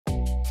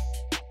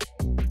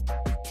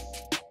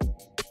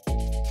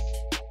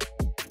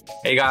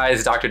Hey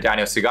guys, Dr.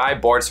 Daniel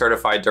Sugai, board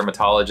certified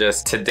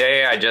dermatologist.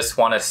 Today, I just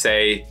want to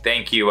say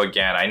thank you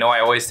again. I know I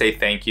always say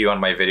thank you on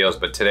my videos,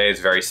 but today is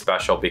very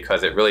special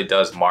because it really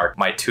does mark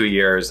my 2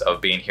 years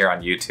of being here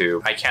on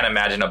YouTube. I can't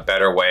imagine a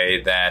better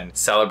way than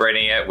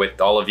celebrating it with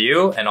all of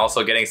you and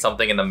also getting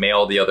something in the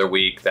mail the other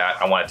week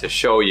that I wanted to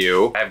show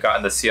you. I've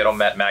gotten the Seattle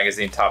Met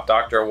Magazine Top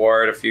Doctor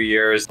Award a few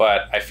years,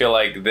 but I feel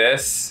like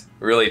this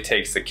really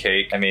takes the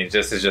cake. I mean,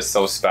 this is just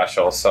so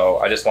special. So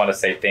I just want to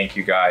say thank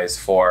you guys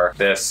for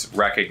this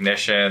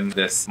recognition,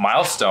 this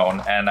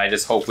milestone, and I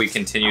just hope we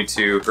continue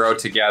to grow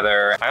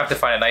together. I have to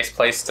find a nice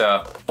place to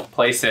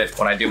place it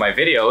when I do my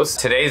videos.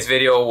 Today's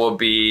video will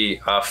be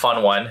a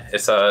fun one.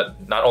 It's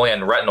not only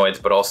on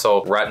retinoids, but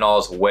also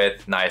retinols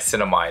with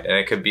niacinamide. And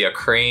it could be a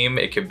cream,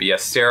 it could be a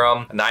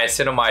serum.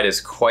 Niacinamide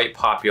is quite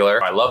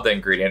popular. I love the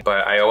ingredient,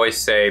 but I always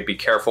say be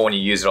careful when you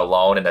use it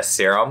alone in a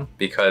serum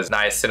because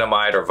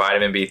niacinamide or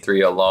vitamin B3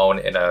 alone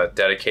in a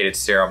dedicated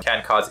serum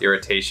can cause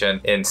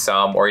irritation in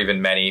some or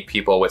even many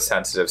people with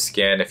sensitive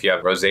skin. If you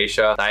have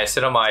rosacea,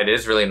 niacinamide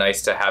is really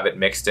nice to have it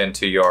mixed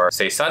into your,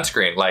 say,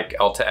 sunscreen, like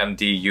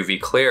EltaMD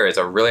UV Clear is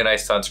a really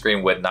nice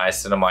sunscreen with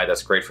niacinamide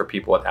that's great for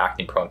people with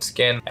acne-prone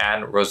skin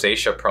and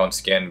rosacea-prone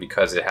skin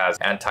because it has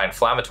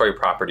anti-inflammatory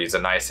properties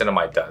that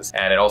niacinamide does.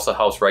 And it also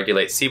helps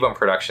regulate sebum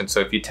production. So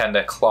if you tend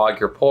to clog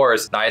your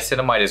pores,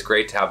 niacinamide is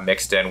great to have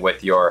mixed in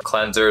with your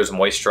cleansers,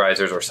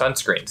 moisturizers, or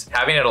sunscreens.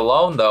 Having it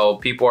alone though,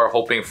 people are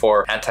hoping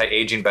for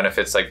anti-aging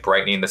benefits like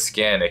brightening the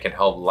skin. It can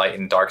help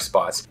lighten dark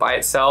spots. By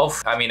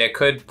itself, I mean, it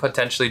could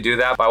potentially do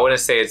that, but I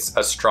wouldn't say it's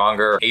a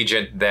stronger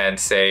agent than,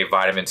 say,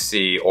 vitamin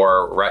C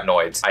or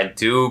retinoids. I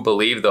do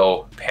believe,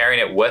 though, pairing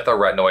it with a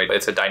retinoid,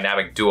 it's a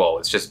dynamic duo.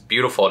 It's just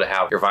beautiful to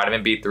have your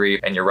vitamin B3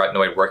 and your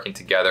retinoid working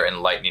together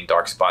and lightening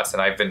dark spots.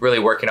 And I've been really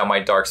working on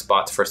my dark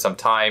spots for some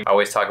time. I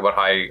always talk about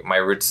how my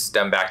roots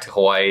stem back to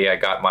Hawaii. I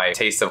got my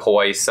taste of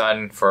Hawaii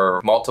sun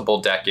for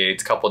multiple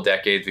decades, couple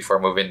decades before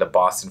moving to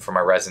Boston for my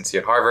residency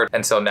at Harvard.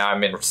 And so now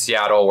I'm in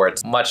Seattle where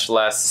it's much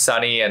less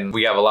sunny and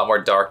we have a lot more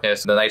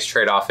darkness. The nice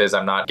trade-off is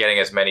I'm not getting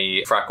as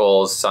many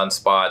freckles,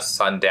 sunspots,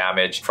 sun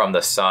damage from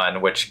the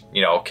sun, which,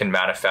 you know, can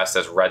manifest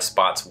as red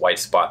spots, white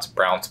spots,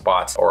 brown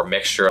spots, or a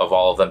mixture of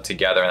all of them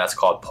together. And that's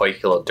called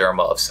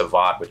poikiloderma of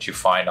Savant, which you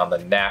find on the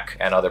neck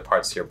and other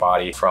parts of your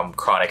body from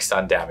chronic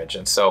sun damage.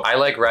 And so I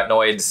like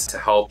retinoids to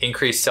help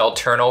increase cell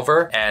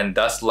turnover and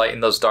thus lighten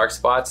those dark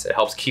spots. It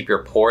helps keep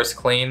your pores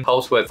clean,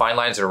 helps with fine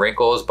lines and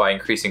wrinkles by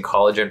increasing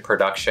collagen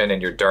production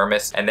in your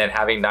dermis, and then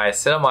having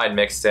niacinamide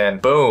mixed in,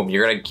 boom,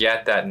 you're gonna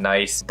get that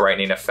nice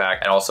brightening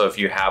effect. And also if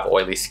you have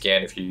oily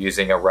skin, if you're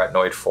using a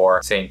retinoid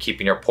for, say,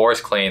 keeping your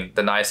pores clean,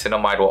 the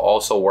niacinamide will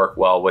also work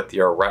well with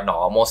your retinol.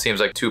 Almost seems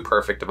like too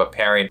perfect of a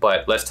pairing,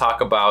 but let's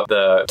talk about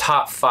the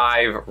top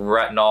 5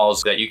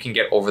 retinols that you can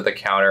get over the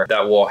counter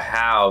that will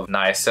have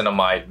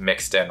niacinamide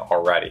mixed in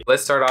already.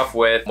 Let's start off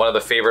with one of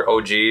the favorite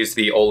OGs,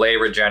 the Olay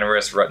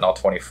Regenerist Retinol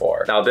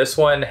 24. Now this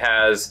one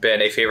has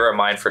been a favorite of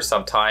mine for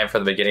some time.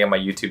 From the beginning of my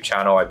YouTube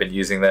channel, I've been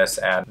using this,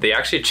 and they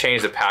actually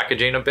changed the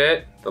packaging a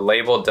bit. The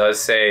label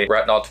does say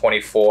retinol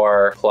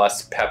 24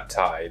 plus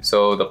peptide.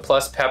 So the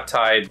plus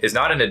peptide is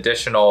not an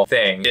additional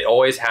thing. It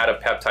always had a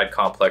peptide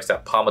complex,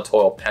 that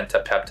palmitoyl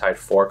pentapeptide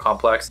 4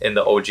 complex in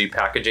the OG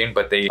packaging,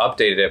 but they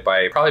updated it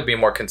by probably being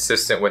more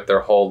consistent with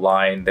their whole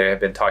line. They have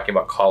been talking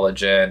about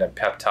collagen and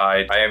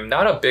peptide. I am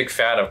not a big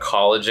fan of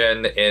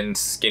collagen in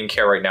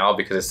skincare right now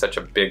because it's such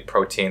a big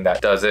protein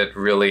that doesn't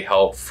really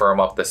help firm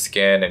up the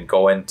skin and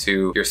go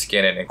into your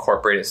skin and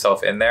incorporate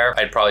itself in there.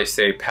 I'd probably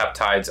say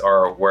peptides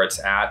are where it's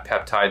at.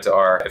 Peptides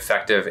are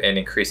effective in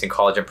increasing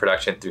collagen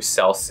production through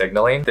cell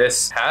signaling.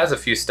 This has a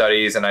few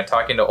studies, and I'm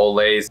talking to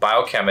Olay's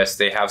biochemists.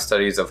 They have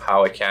studies of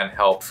how it can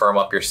help firm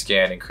up your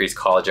skin, increase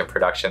collagen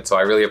production. So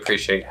I really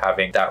appreciate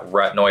having that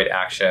retinoid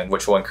action,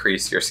 which will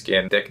increase your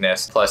skin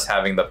thickness, plus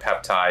having the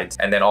peptides,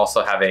 and then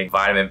also having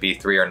vitamin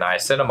B3 or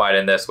niacinamide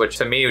in this, which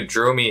to me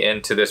drew me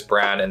into this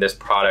brand and this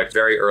product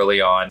very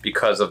early on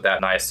because of that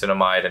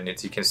niacinamide. And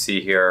as you can see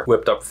here,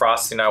 whipped up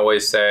frosting, I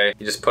always say,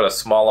 you just put a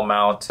small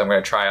amount. I'm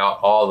gonna try out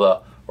all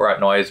the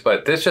retinoids,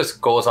 but this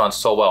just goes on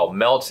so well,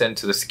 melts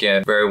into the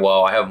skin very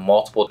well. I have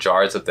multiple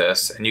jars of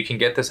this, and you can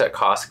get this at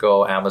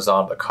Costco,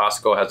 Amazon, but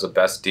Costco has the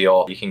best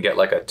deal. You can get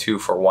like a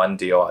 2-for-1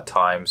 deal at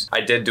times.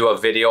 I did do a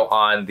video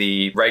on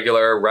the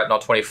regular retinol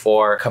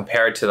 24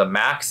 compared to the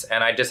max,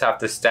 and I just have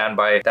to stand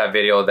by that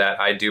video that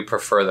I do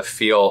prefer the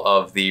feel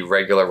of the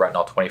regular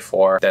retinol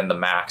 24 than the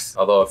max.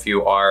 Although if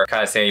you are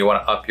kind of saying you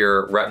want to up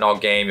your retinol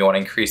game, you want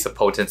to increase the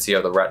potency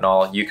of the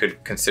retinol, you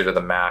could consider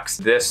the max.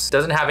 This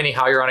doesn't have any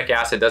hyaluronic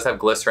acid, it does have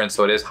glycerin,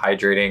 so it is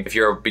hydrating. If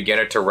you're a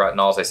beginner to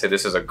retinols, I say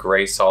this is a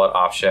great solid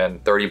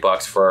option. 30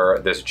 bucks for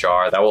this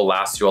jar. That will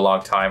last you a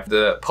long time.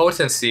 The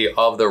potency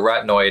of the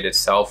retinoid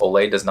itself,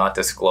 Olay does not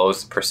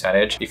disclose the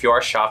percentage. If you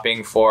are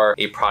shopping for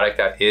a product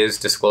that is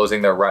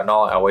disclosing their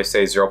retinol, I always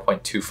say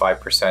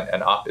 0.25%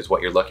 and up is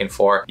what you're looking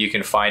for. You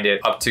can find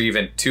it up to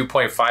even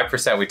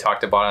 2.5%. We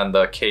talked about on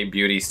the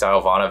K-Beauty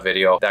Stylovana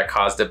video. That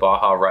Cause de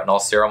Baja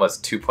retinol serum was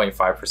 2.5%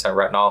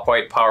 retinol.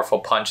 Quite powerful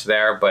punch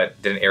there, but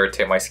didn't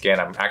irritate my skin.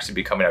 I'm actually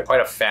becoming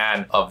quite a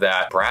fan of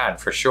that brand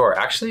for sure.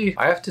 Actually,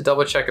 I have to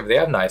double check if they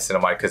have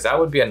niacinamide, because that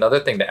would be another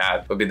thing to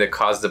add, would be the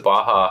Kiehls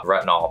Ultra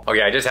Retinol.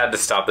 Okay, I just had to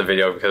stop the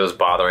video because it was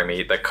bothering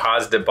me. The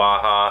Kiehls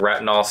Ultra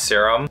Retinol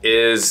Serum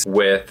is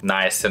with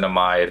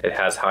niacinamide. It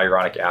has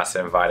hyaluronic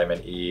acid and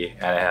vitamin E,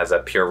 and it has a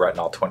pure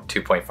retinol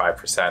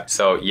 2.5%.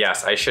 So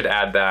yes, I should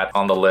add that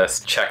on the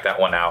list. Check that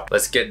one out.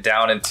 Let's get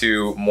down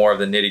into more of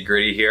the nitty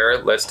gritty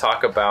here. Let's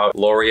talk about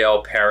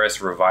L'Oreal Paris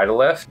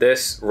Revitalift.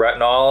 This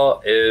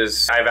retinol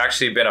is, I've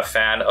actually been a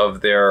fan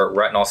of their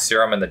retinol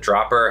serum, and the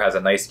dropper has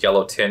a nice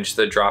yellow tinge to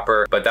the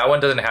dropper, but that one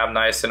doesn't have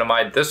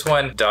niacinamide. This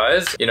one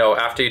does. You know,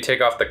 after you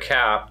take off the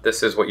cap,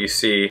 this is what you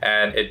see,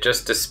 and it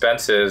just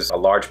dispenses a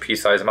large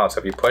pea-sized amount. So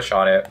if you push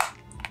on it,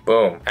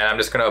 boom. And I'm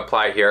just gonna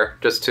apply it here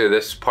just to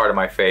this part of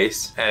my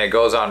face, and it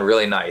goes on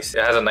really nice.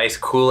 It has a nice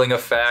cooling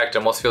effect,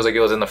 almost feels like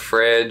it was in the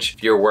fridge.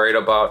 If you're worried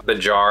about the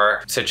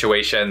jar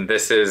situation,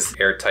 this is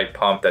airtight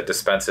pump that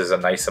dispenses a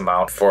nice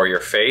amount for your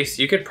face.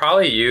 You could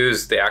probably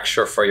use the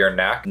extra for your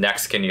neck. Neck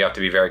skin you have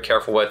to be very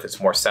careful with. It's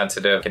more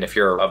sensitive. And if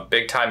you're a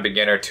big time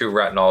beginner to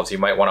retinols, you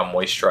might wanna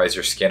moisturize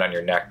your skin on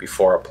your neck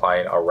before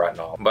applying a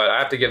retinol. But I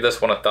have to give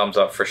this one a thumbs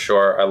up for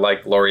sure. I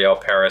like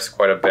L'Oreal Paris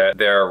quite a bit.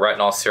 Their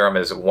retinol serum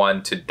is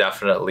one to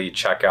definitely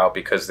check out,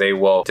 because they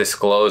will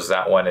disclose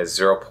that one is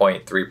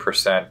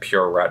 0.3%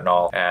 pure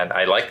retinol, and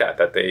I like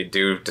that they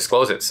do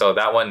disclose it. So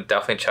that one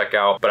definitely check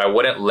out, but I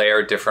wouldn't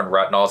layer different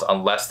retinols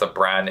unless the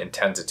brand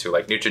intends it to.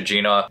 Like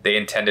Neutrogena, they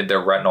intended their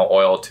retinol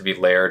oil to be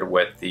layered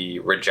with the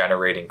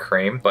regenerating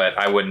cream, but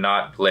I would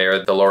not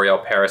layer the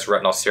L'Oreal Paris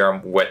retinol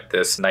serum with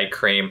this night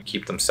cream.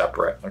 Keep them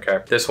separate, okay?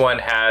 This one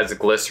has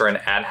glycerin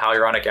and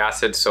hyaluronic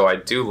acid, so I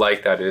do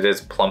like that it is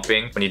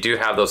plumping. When you do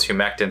have those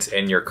humectants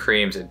in your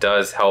creams, it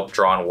does help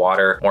draw in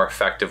water more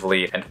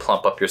effectively and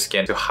plump up your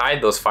skin to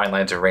hide those fine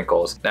lines and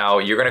wrinkles. Now,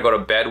 you're gonna go to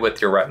bed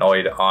with your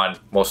retinoid on,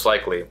 most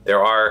likely.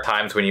 There are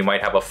times when you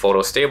might have a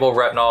photostable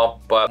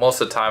retinol, but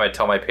most of the time I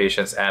tell my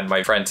patients and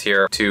my friends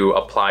here to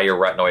apply your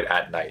retinoid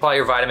at night. Apply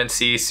your vitamin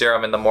C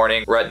serum in the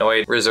morning,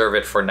 retinoid, reserve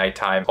it for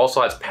nighttime. Also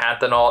has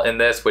panthenol in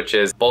this, which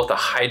is both a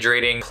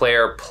hydrating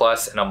player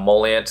plus an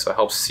emollient, so it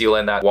helps seal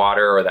in that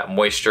water or that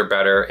moisture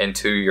better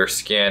into your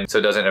skin so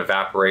it doesn't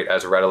evaporate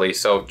as readily.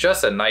 So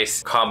just a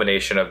nice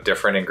combination of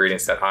different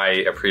ingredients that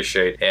I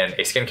appreciate in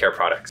a skincare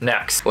product.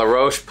 Next, La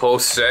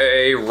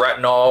Roche-Posay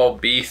Retinol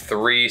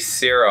B3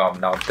 Serum.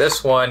 Now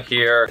this one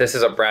here, this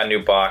is a brand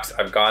new box.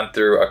 I've gone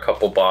through a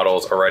couple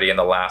bottles already in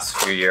the last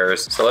few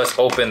years. So let's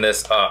open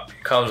this up.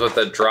 It comes with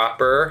a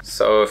dropper.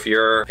 So if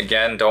you're,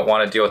 again, don't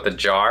want to deal with the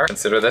jar,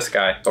 consider this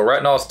guy. So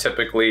retinol is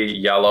typically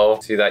yellow.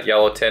 See that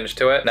yellow tinge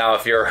to it? Now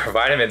if your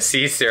vitamin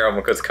C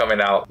serum was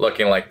coming out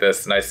looking like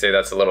this, and I say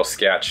that's a little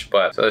sketch,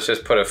 but so let's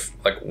just put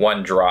like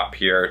one drop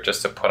here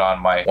just to put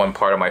on my one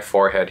part of my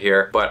forehead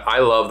here. But I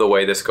love the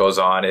way this goes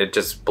on. It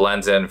just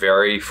blends in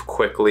very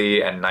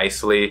quickly and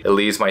nicely. It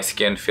leaves my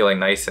skin feeling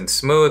nice and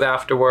smooth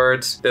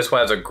afterwards. This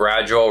one has a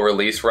gradual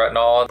release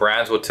retinol.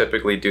 Brands will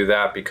typically do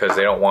that because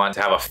they don't want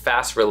to have a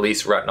fast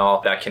release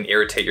retinol that can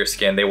irritate your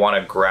skin. They want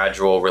a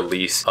gradual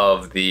release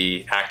of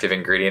the active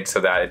ingredients so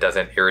that it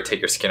doesn't irritate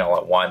your skin all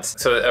at once.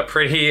 So a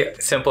pretty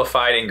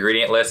simplified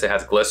ingredient list. It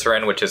has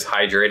glycerin, which is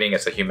hydrating.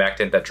 It's a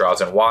humectant that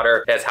draws in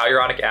water. It has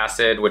hyaluronic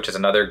acid, which is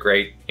another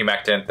great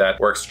humectant that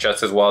works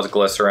just as well as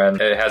glycerin.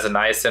 It has a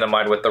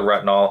niacinamide with the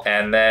retinol,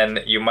 and then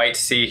you might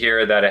see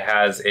here that it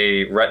has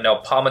a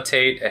retinol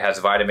palmitate. It has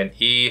vitamin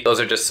E. Those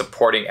are just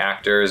supporting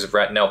actors.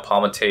 Retinol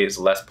palmitate is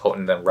less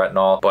potent than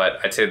retinol, but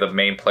I'd say the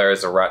main player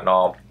is the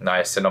retinol,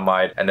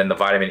 niacinamide, and then the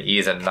vitamin E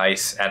is a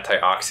nice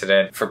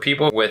antioxidant. For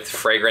people with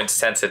fragrance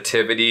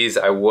sensitivities,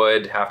 I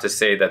would have to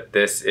say that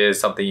this is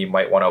something you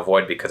might want to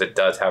avoid because it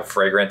does have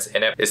fragrance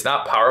in it. It's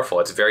not powerful.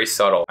 It's very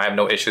subtle. I have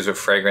no issues with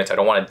fragrance. I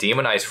don't want to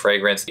demonize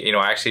fragrance. You know,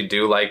 I actually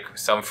do like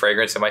some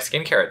fragrance in my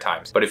skincare at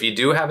times. But if you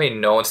do have a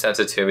known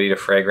sensitivity to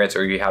fragrance,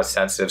 or you have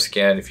sensitive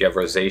skin, if you have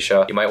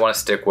rosacea, you might want to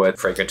stick with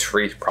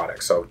fragrance-free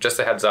products. So just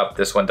a heads up,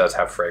 this one does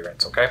have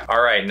fragrance, okay?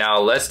 All right, now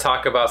let's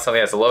talk about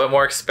something that's a little bit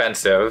more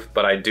expensive,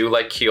 but I do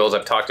like Kiehls.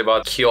 I've talked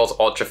about Kiehls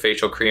Ultra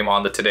Facial Cream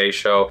on the Today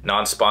Show,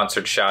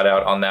 non-sponsored shout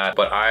out on that,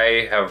 but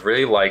I have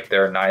really liked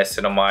their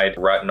niacinamide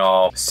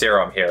retinol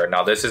serum here.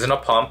 Now this isn't a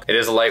pump. It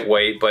is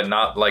lightweight, but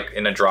not like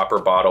in a dropper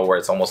bottle where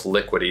it's almost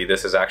liquidy.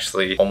 This is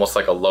actually almost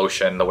like a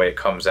lotion the way it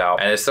comes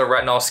out. And it's the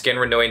Retinol Skin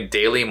Renewing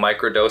Daily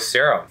Microdose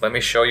Serum. Let me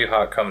show you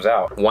how it comes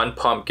out. One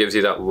pump gives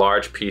you that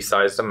large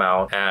pea-sized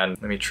amount, and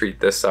let me treat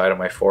this side of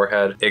my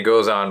forehead. It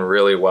goes on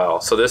really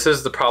well. So this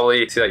is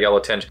probably, see that yellow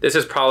tinge? This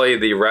is probably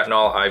the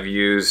retinol I've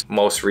used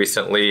most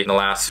recently in the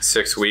last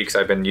 6 weeks.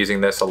 I've been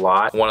using this a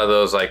lot. One of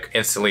those like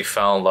instantly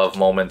fell in love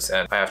moments,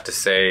 and I have to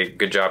say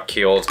good job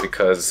Kiehls,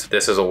 because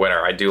this is a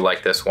winner. I do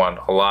like this one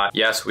a lot.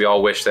 Yes, we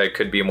all wish that it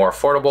could be more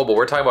affordable, but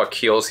we're talking about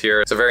Kiehls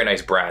here. It's a very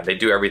nice brand. They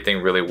do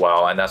everything really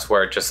well, and that's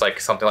where just like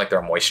something like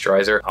their moisturizer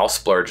moisturizer, I'll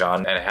splurge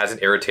on, and it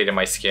hasn't irritated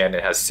my skin.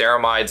 It has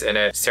ceramides in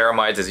it.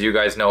 Ceramides, as you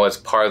guys know, is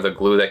part of the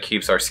glue that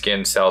keeps our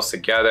skin cells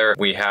together.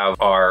 We have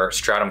our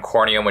stratum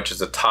corneum, which is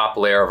the top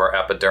layer of our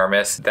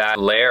epidermis. That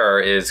layer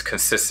is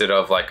consisted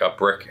of like a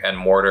brick and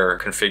mortar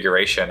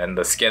configuration, and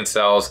the skin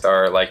cells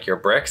are like your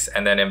bricks,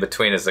 and then in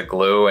between is the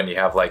glue, and you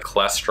have like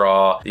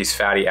cholesterol, these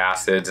fatty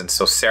acids, and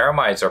so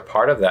ceramides are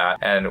part of that.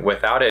 And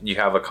without it, you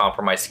have a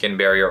compromised skin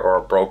barrier or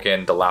a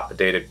broken,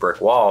 dilapidated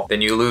brick wall.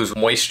 Then you lose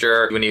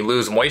moisture. When you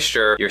lose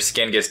moisture, your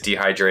skin gets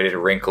dehydrated,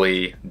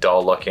 wrinkly,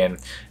 dull looking,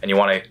 and you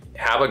want to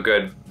have a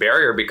good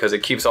barrier because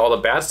it keeps all the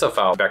bad stuff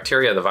out.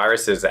 Bacteria, the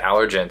viruses, the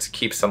allergens,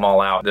 keeps them all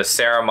out. The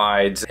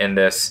ceramides in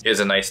this is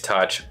a nice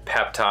touch.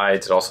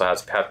 Peptides, it also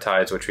has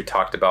peptides, which we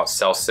talked about.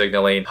 Cell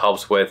signaling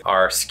helps with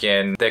our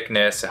skin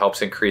thickness. It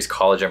helps increase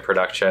collagen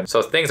production.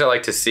 So things I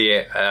like to see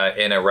in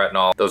a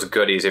retinol, those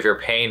goodies. If you're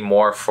paying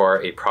more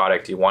for a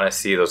product, you want to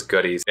see those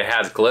goodies. It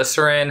has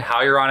glycerin,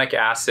 hyaluronic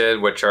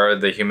acid, which are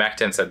the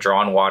humectants that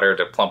draw in water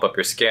to plump up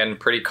your skin.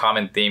 Pretty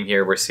common theme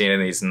here we're seeing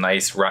in these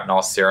nice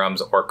retinol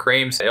serums or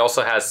creams. It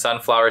also has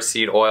sunflower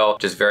seed oil,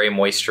 which is very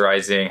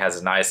moisturizing,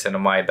 has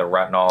niacinamide, the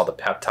retinol, the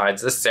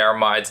peptides, the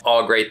ceramides,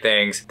 all great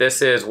things.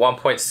 This is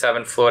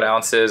 1.7 fluid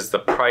ounces. The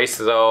price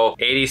though,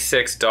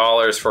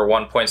 $86 for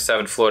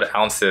 1.7 fluid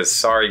ounces.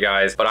 Sorry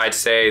guys, but I'd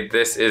say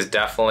this is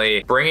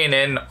definitely bringing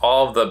in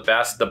all of the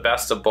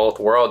best of both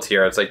worlds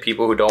here. It's like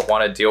people who don't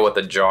want to deal with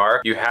a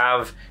jar, you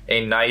have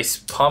a nice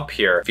pump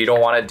here if you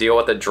don't want to deal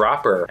with a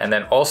dropper. And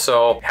then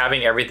also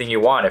having everything you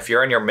want. If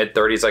you're in your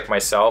mid-30s like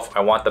myself, I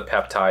want the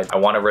peptides. I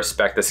want to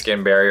respect the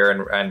skin barrier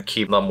and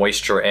keep the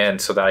moisture in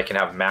so that I can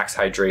have max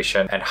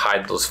hydration and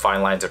hide those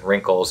fine lines and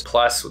wrinkles.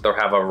 Plus, they'll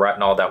have a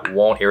retinol that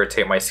won't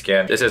irritate my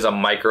skin. This is a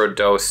micro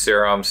dose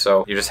serum,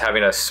 so you're just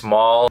having a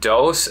small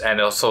dose and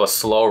also a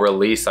slow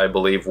release, I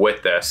believe,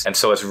 with this. And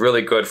so it's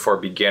really good for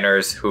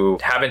beginners who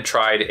haven't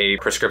tried a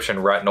prescription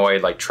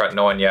retinoid like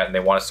tretinoin yet, and they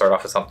want to start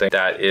off with something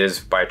that is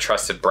by a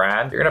trusted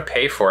brand. You're gonna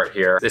pay for it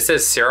here. This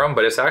is serum,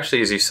 but it's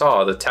actually, as you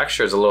saw, the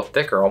texture is a little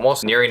thicker,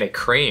 almost nearing a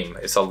cream.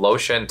 It's a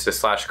lotion to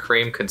slash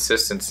cream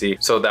consistency.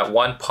 So that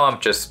one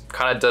pump just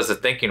kind of does the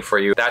thinking for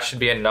you. That should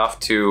be enough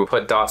to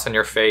put dots on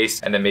your face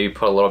and then maybe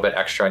put a little bit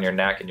extra on your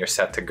neck and you're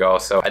set to go.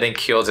 So I think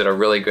Kiehls did a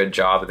really good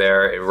job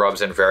there. It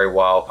rubs in very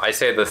well. I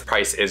say the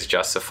price is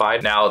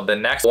justified. Now, the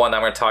next one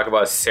I'm gonna talk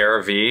about is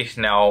CeraVe.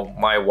 Now,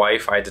 my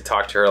wife, I had to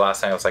talk to her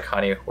last night. I was like,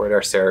 honey, where'd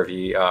our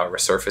CeraVe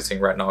Resurfacing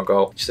Retinol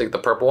go? She's like, the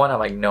purple one? I'm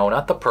like, no,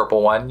 not the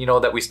purple one. You know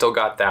that we still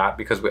got that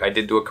because I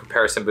did do a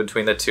comparison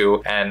between the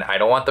two, and I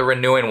don't want the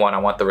renewing one, I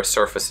want the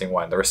resurfacing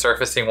one. The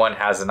resurfacing one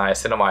has a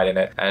niacinamide in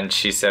it, and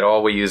she said,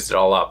 oh, we used it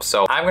all up.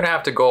 So I'm gonna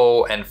have to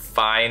go and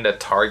find a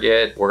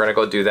Target. We're gonna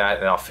go do that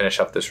and I'll finish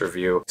up this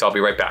review. So I'll be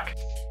right back.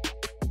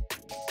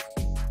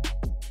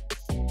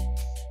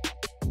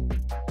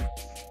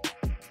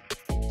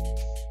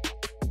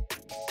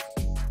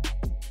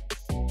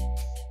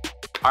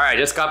 All right, I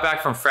just got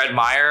back from Fred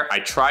Meyer. I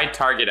tried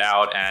Target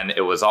out and it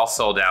was all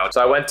sold out.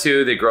 So I went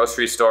to the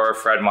grocery store,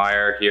 Fred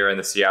Meyer, here in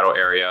the Seattle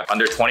area.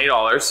 Under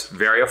 $20,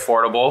 very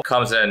affordable.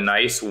 Comes in a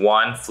nice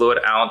 1 fluid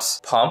ounce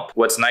pump.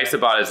 What's nice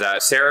about it is that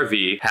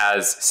CeraVe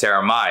has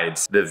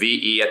ceramides. The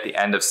VE at the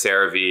end of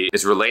CeraVe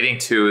is relating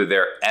to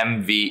their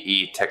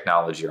MVE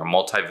technology, or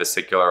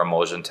multivesicular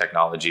emulsion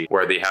technology,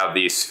 where they have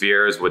these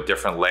spheres with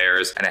different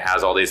layers and it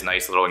has all these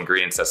nice little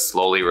ingredients that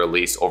slowly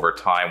release over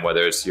time,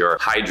 whether it's your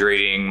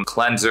hydrating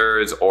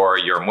cleansers or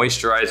your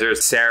moisturizers.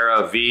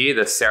 CeraVe,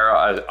 the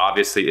Cera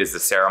obviously is the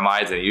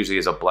ceramides, and it usually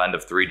is a blend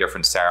of 3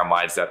 different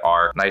ceramides that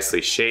are nicely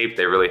shaped.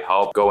 They really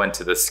help go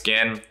into the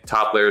skin,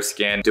 top layer of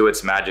skin, do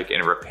its magic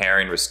in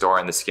repairing,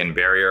 restoring the skin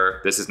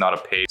barrier. This is not a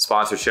paid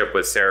sponsorship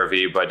with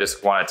CeraVe, but I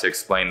just wanted to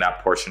explain that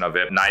portion of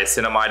it.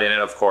 Niacinamide in it,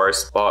 of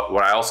course, but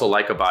what I also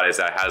like about it is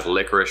that it has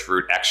licorice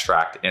root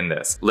extract in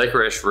this.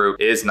 Licorice root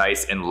is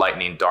nice in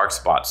lightening dark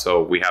spots.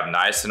 So we have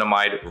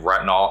niacinamide,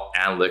 retinol,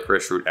 and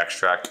licorice root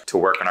extract to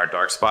work on our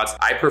dark spots.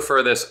 I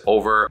prefer this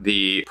over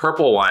the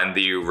purple one,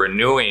 the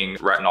renewing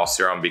retinol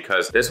serum,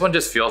 because this one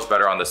just feels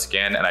better on the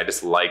skin, and I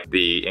just like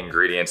the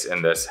ingredients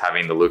in this,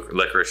 having the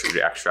licorice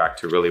root extract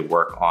to really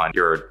work on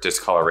your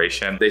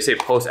discoloration. They say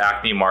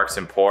post-acne marks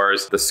and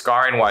pores. The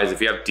scarring wise,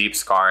 if you have deep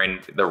scarring,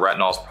 the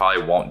retinols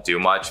probably won't do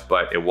much,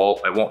 but it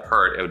won't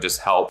hurt. It would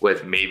just help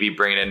with maybe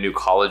bringing in new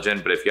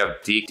collagen. But if you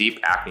have deep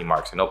acne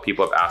marks, I know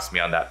people have asked me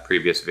on that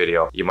previous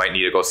video, you might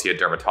need to go see a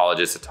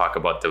dermatologist to talk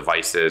about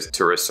devices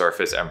to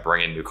resurface and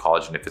bring in new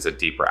collagen if it's a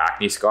deeper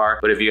acne scar.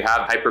 But if you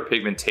have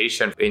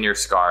hyperpigmentation in your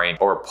scarring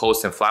or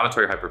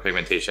post-inflammatory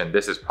hyperpigmentation,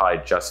 this is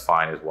probably just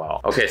fine as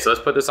well. Okay, so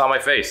let's put this on my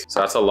face.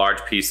 So that's a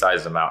large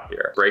pea-sized amount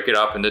here. Break it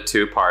up into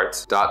 2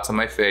 parts. Dots on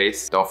my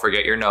face. Don't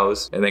forget your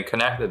nose. And then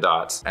connect the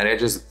dots. And it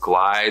just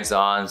glides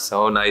on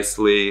so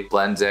nicely,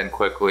 blends in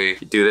quickly.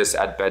 You do this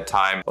at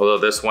bedtime. Although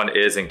this one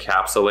is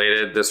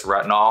encapsulated, this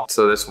retinol,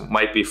 so this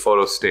might be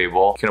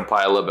photostable. You can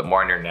apply a little bit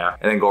more on your neck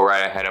and then go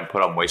right ahead and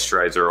put a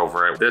moisturizer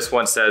over it. This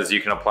one says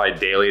you can apply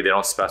daily. They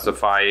don't specify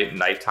specify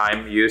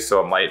nighttime use, so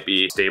it might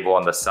be stable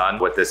in the sun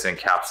with this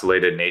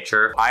encapsulated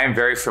nature. I am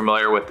very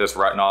familiar with this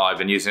retinol. I've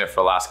been using it for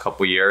the last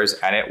couple years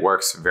and it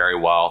works very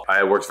well.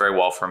 It works very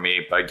well for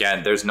me. But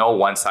again, there's no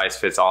one size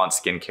fits all in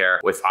skincare.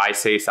 If I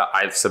say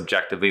I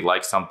subjectively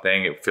like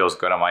something, it feels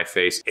good on my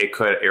face, it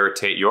could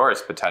irritate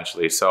yours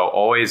potentially. So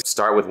always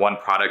start with one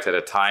product at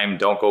a time.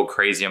 Don't go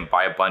crazy and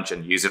buy a bunch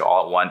and use it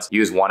all at once.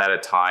 Use one at a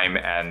time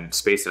and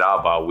space it out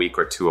about a week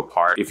or two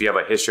apart. If you have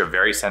a history of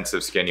very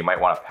sensitive skin, you might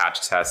want to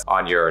patch test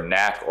on your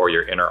neck or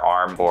your inner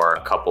arm for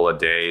a couple of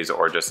days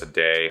or just a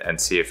day and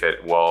see if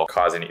it will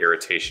cause any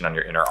irritation on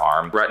your inner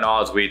arm.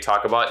 Retinol, as we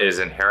talk about, is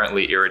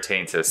inherently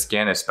irritating to the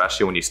skin,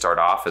 especially when you start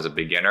off as a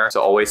beginner.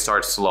 So always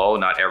start slow,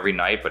 not every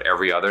night, but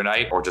every other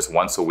night, or just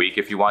once a week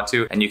if you want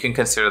to. And you can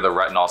consider the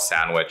retinol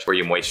sandwich where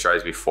you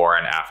moisturize before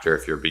and after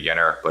if you're a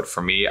beginner. But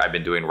for me, I've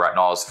been doing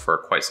retinols for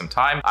quite some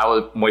time. I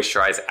will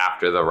moisturize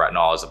after the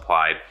retinol is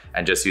applied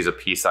and just use a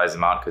pea-sized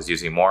amount, because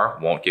using more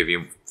won't give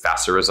you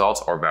faster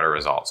results or better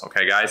results.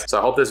 Okay, guys? So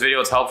I hope this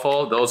video is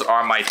helpful. Those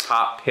are my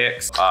top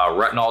picks.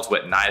 Retinols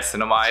with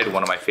niacinamide,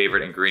 one of my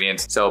favorite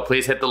ingredients. So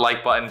please hit the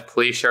like button.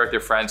 Please share with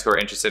your friends who are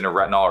interested in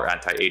retinol or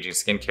anti-aging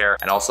skincare.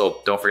 And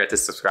also don't forget to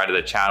subscribe to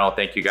the channel.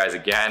 Thank you guys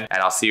again.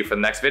 And I'll see you for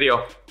the next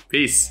video.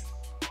 Peace.